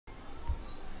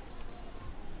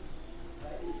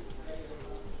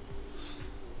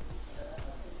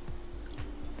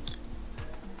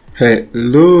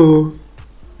Hello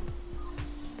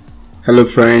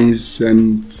friends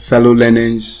and fellow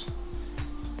learners.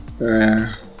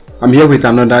 I'm here with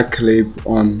another clip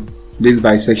on this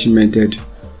bisection method,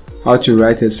 how to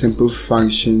write a simple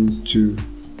function to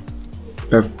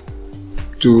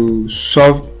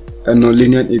solve a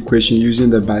nonlinear equation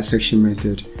using the bisection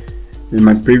method. In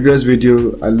my previous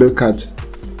video, I looked at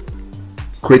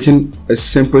creating a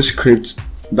simple script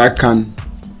that can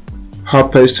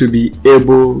help us to be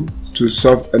able to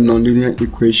solve a nonlinear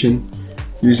equation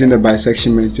using the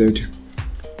bisection method.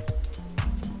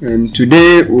 And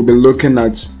today we'll be looking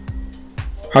at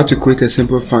how to create a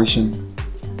simple function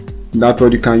that way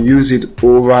you can use it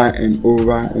over and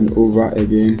over and over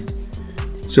again.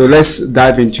 So let's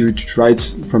dive into it right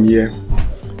from here.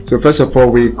 So first of all,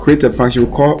 we create a function,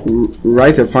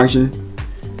 write a function,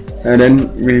 and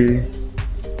then we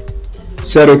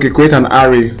said okay, create an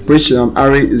array, which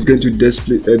array is going to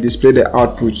display the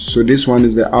output. So this one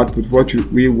is the output, what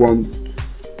we want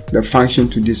the function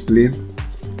to display.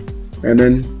 And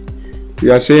then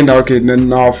we are saying that okay,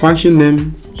 then our function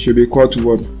name should be equal to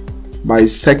what?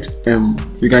 Bisect m.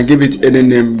 You can give it any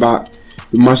name, but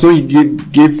you must not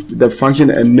give the function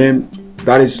a name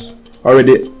that is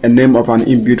already a name of an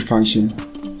inbuilt function.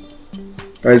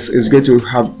 It's going to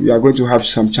have, you are going to have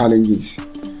some challenges.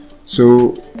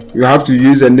 So you have to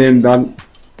use a name that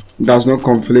does not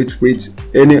conflict with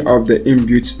any of the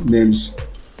inbuilt names.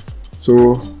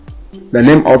 So the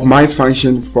name of my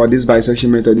function for this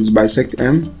bisection method is bisect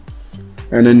m,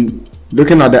 and then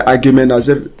looking at the argument as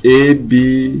if a,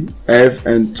 b, f,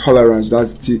 and tolerance,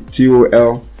 that's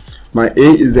TOL. My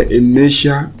a is the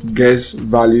initial guess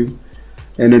value,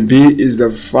 and the b is the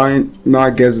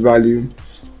final guess value,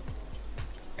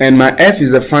 and my f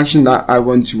is the function that I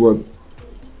want to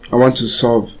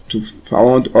solve, I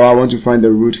want to find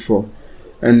the root for,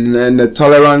 and then the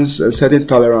tolerance, a certain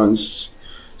tolerance.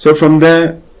 So from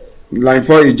there, line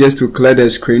 4 is just to clear the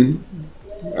screen,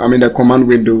 the command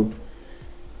window.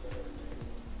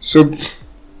 So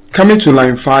coming to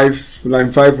line 5,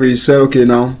 we say okay,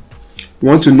 now we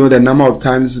want to know the number of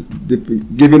times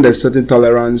given the certain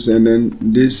tolerance, and then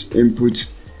this input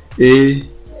a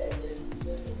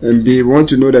and b, we want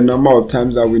to know the number of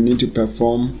times that we need to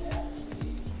perform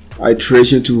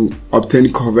iteration to obtain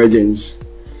convergence.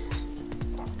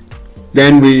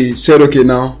 Then we said okay,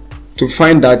 now to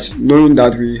find that, knowing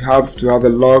that we have to have a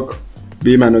log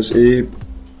b minus a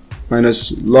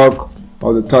minus log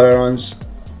of the tolerance,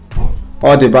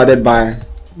 all divided by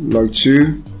log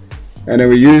 2, and then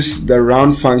we use the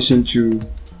round function to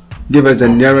give us the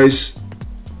nearest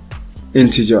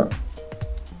integer.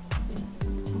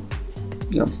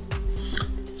 Yeah.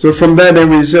 So from there, then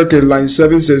we say okay, line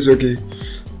 7 says okay,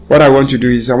 what I want to do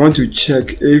is I want to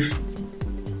check if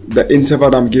the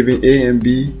interval I'm giving a and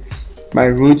b, my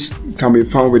roots can be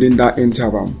found within that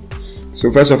interval. So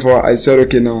first of all, I said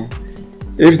okay, now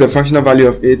if the functional value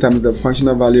of a times the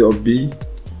functional value of b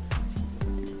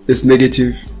is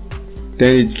negative,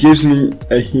 then it gives me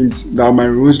a hint that my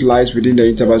root lies within the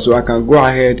interval, so I can go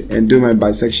ahead and do my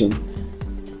bisection.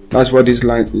 That's what this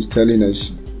line is telling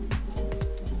us.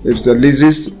 If it's the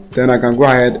least, then I can go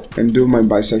ahead and do my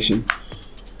bisection.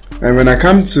 And when I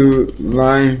come to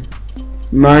line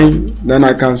 9, then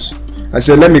I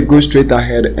said let me go straight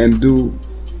ahead and do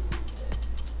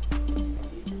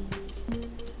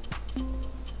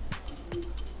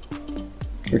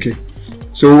okay.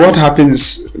 So what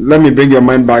happens, let me bring your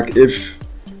mind back. If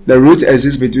the root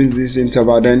exists between this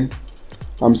interval, then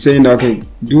I'm saying okay,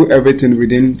 do everything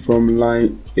within from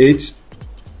line 8,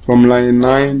 from line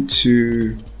 9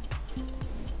 to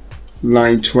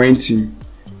line 20.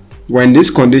 When this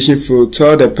condition fails,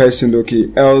 tell the person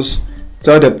okay, else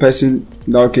tell the person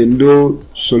that okay, no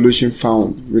solution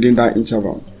found within that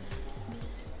interval.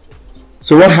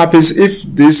 So what happens if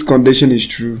this condition is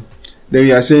true? Then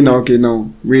we are saying okay,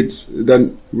 now with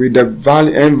the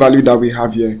value n value that we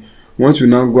have here, once we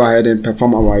now go ahead and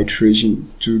perform our iteration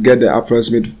to get the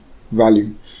approximate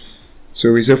value.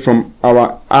 So we say from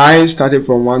our I started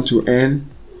from 1 to n,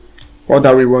 what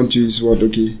that we want to is what?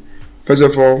 Okay, first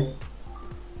of all,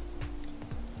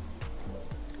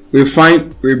 we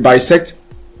bisect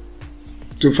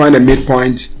to find the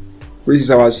midpoint, which is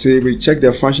our c. We check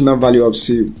the functional value of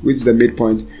c, which is the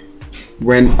midpoint.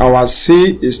 When our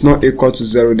c is not equal to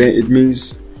 0, then it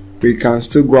means we can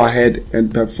still go ahead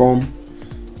and perform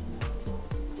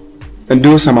and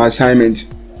do some assignment.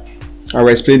 I will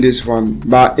explain this one.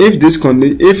 But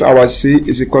if our c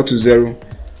is equal to 0,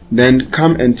 then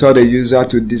come and tell the user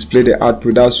to display the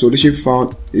output. That solution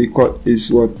found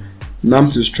is what? Num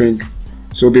to string.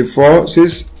 So before,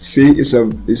 since c is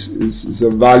a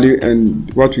value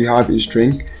and what we have is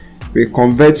string, we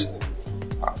convert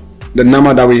the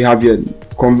number that we have here,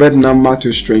 convert number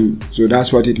to string. So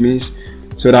that's what it means.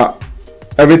 So that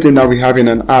everything that we have in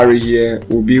an array here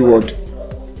will be what?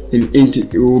 In int,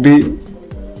 it will be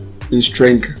in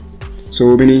string.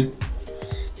 So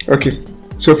okay.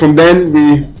 So from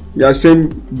then we are saying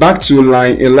back to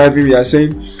line 11, we are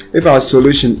saying if our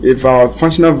solution, if our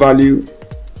functional value,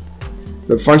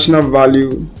 the functional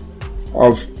value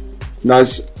of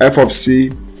that's f of c,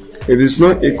 if it's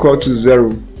not equal to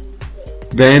 0,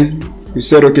 then we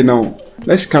said okay, now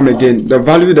let's come again. The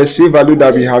value, the c value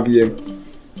that we have here,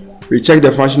 we check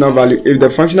the functional value. If the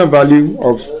functional value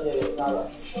of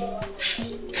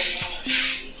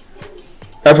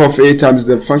f of a times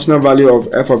the functional value of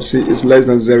f of c is less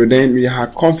than 0, then we are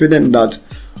confident that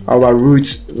our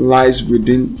root lies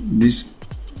within these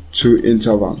two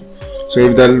intervals. So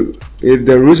if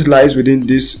the root lies within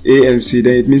this a and c,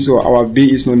 then it means our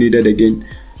b is not needed again.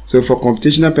 So for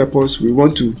computational purpose, we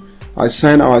want to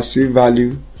assign our c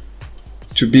value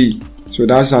to b. So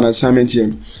that's an assignment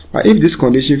here. But if this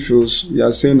condition fails, we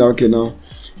are saying that okay, now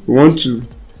we want to,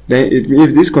 then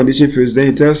if this condition fails,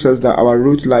 then it tells us that our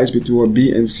root lies between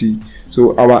b and c.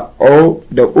 So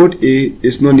the old a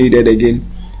is not needed again.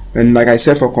 And like I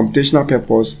said, for computational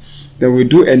purpose, then we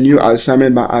do a new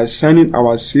assignment by assigning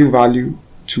our c value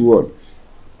to what?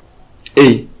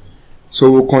 A.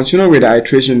 So we'll continue with the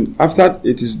iteration. After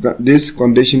it is that this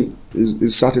condition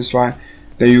is satisfied,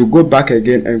 then you go back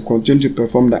again and continue to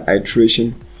perform the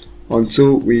iteration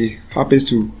until we happen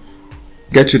to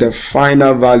get to the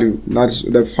final value. That's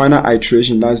the final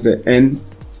iteration. That's the n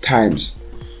times.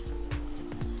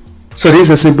 So this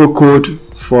is a simple code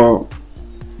for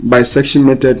bisection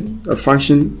method, a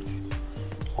function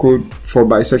code for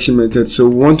bisection method. So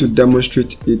we want to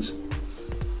demonstrate it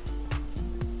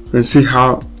and see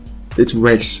how it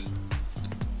works.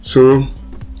 So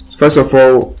first of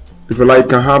all, if you like,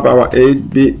 can have our a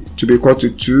b to be equal to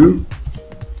 2,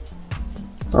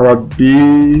 our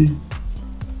b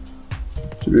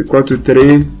to be equal to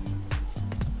 3,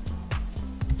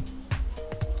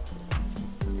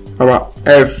 our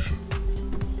f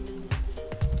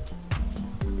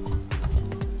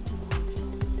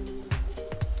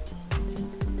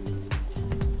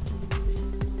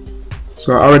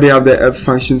so I already have the f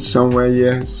function somewhere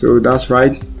here, so that's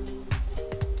right.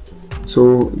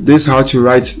 So this is how to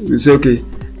write. We say okay,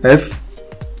 f,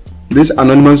 this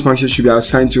anonymous function should be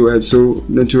assigned to f. So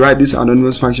then to write this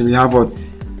anonymous function, we have what?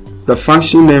 The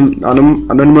function name,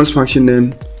 anonymous function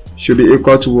name should be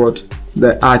equal to what?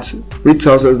 The at, which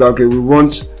tells us that okay, we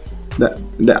want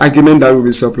the argument that we'll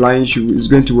be supplying is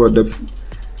going to what?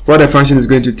 What the function is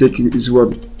going to take is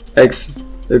what? X.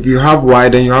 If you have y,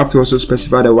 then you have to also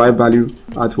specify the y value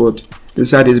at what?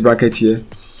 Inside this bracket here.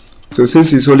 So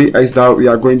since it's only x that we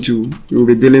will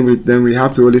be dealing with, then we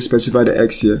have to only specify the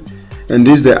x here. And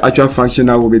this is the actual function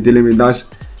that we'll be dealing with. That's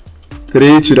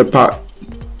 3 to the power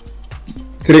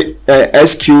 3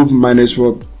 s cubed minus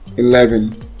what?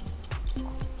 11.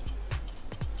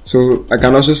 So I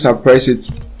can also suppress it.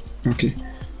 Okay.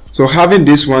 So having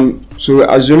this one, so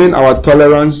assuming our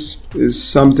tolerance is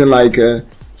something like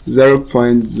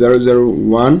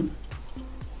 0.001,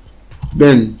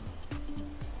 then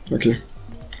okay,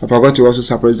 I forgot to also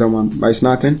suppress that one, but it's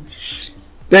nothing.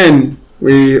 Then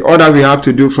all that we have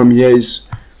to do from here is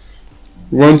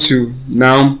we want to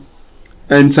now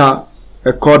enter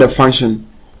call the function,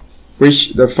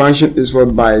 which the function is for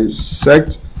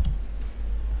bisect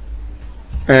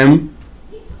m.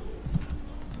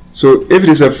 So if it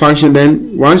is a function,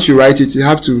 then once you write it, you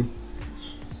have to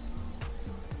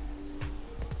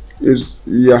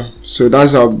so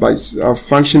that's our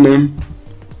function name.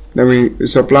 Then we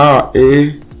supply our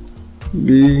a,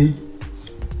 b,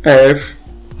 f,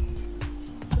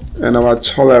 and our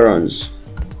tolerance.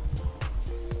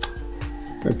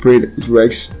 I pray that it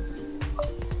works.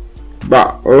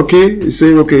 But okay, it's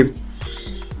saying okay,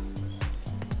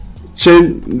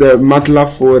 change the Matlab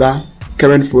folder,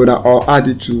 current folder, or add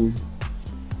it to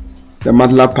the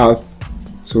Matlab path.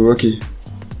 So okay,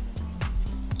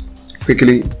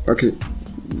 quickly, okay,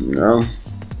 now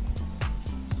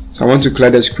so I want to clear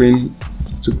the screen.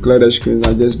 To clear the screen,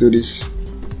 I'll just do this.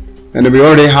 And we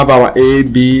already have our a,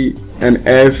 b, and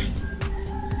f,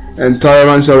 and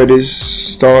tolerance already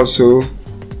stored. So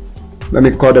let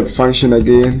me call the function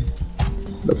again,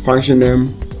 the function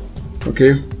name.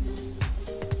 Okay,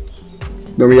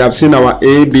 then we have seen our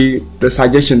a, b, the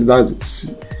suggestion that's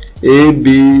a,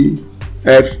 b,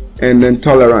 f, and then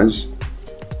tolerance,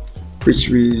 which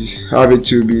we have it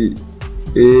to be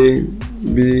a,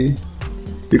 b.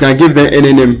 You can give them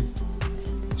any name.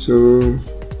 So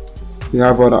we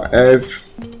have our f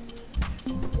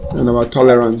and our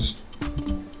tolerance.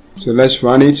 So let's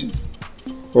run it.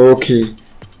 Okay,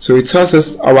 so it tells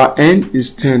us our n is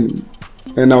 10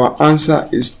 and our answer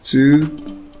is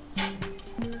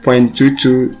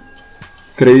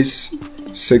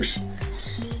 2.2236.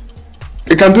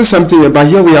 It can do something here, but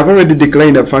here we have already declared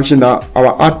in the function that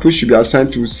our output should be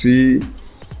assigned to C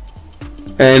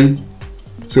n.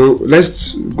 So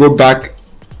let's go back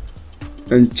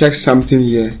and check something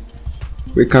here.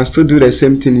 We can still do the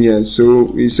same thing here. So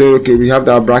we say, okay, we have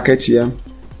that bracket here.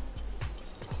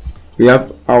 We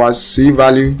have our C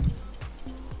value.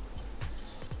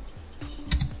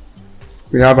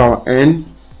 We have our n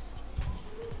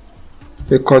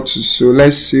equal to, so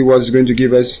let's see what's going to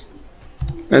give us.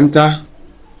 Enter.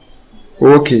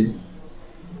 Okay,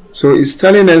 so it's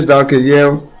telling us that, okay,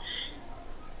 yeah,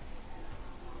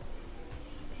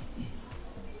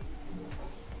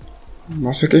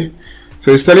 that's okay.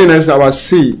 So it's telling us our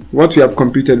C, what we have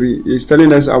computed, it's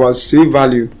telling us our C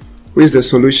value, which is the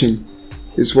solution,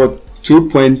 is what,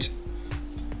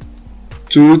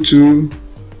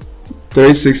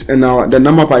 2.2236, and now the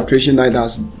number of iterations that it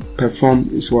has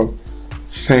performed is what,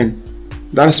 10.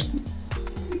 That's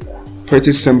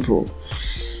pretty simple.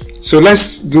 So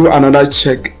let's do another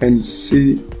check and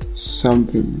see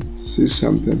something.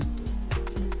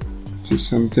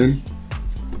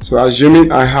 So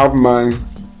assuming I have my,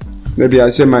 maybe I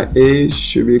say my A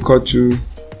should be equal to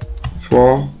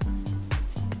 4.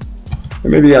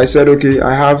 And maybe I said, okay,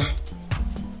 I have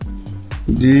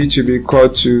D to be equal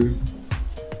to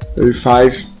maybe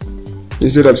 5.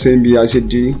 Instead of saying B, I say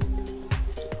D.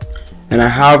 And I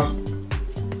have,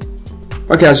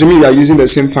 okay, assuming we are using the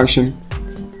same function,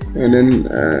 and then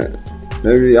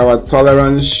maybe our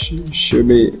tolerance should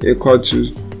be equal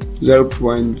to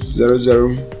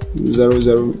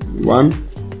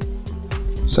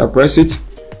 0.00001. Suppress it.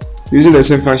 Using the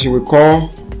same function, we call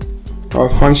our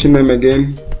function name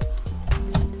again,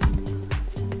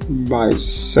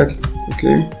 bisect.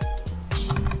 Okay,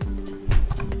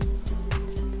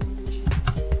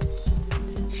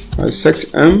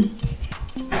 bisect M.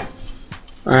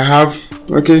 I have,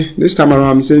 okay, this time around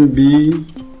I'm saying B,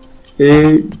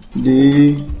 A,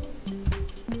 D,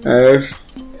 F,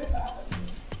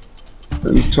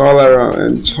 and tolerant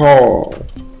and tall.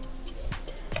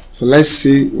 So let's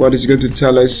see what it's going to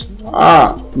tell us.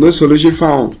 No solution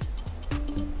found.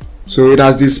 So it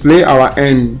has displayed our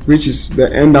n, which is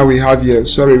the n that we have here.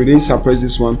 Sorry, we didn't suppress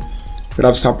this one, but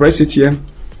I've suppressed it here.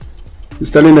 It's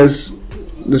telling us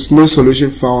there's no solution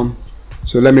found.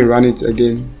 So let me run it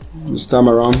again. This time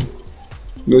around,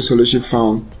 no solution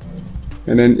found.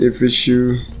 And then if we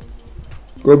should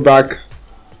go back,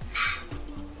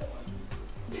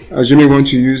 assuming we want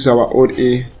to use our old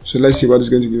A, so let's see what it's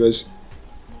going to give us.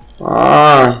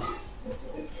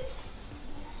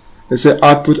 Let's say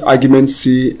output argument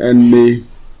C and may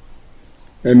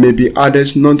be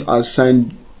added not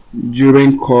assigned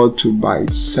during call to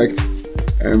bisect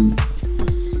M.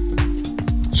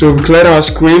 So we cleared our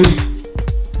screen.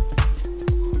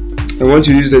 I want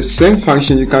to use the same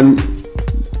function. You can,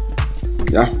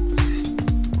 yeah.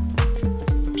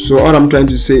 So all I'm trying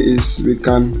to say is we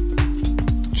can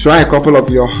try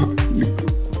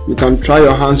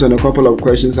your hands on a couple of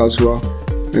questions as well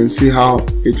and see how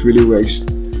it really works.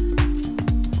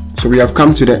 So we have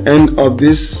come to the end of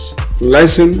this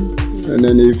lesson, and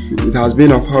then if it has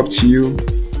been of help to you,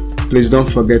 please don't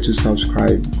forget to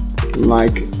subscribe,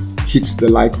 hit the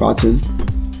like button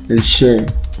and share.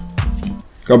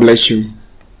 God bless you.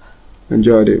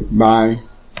 Enjoy it. Bye.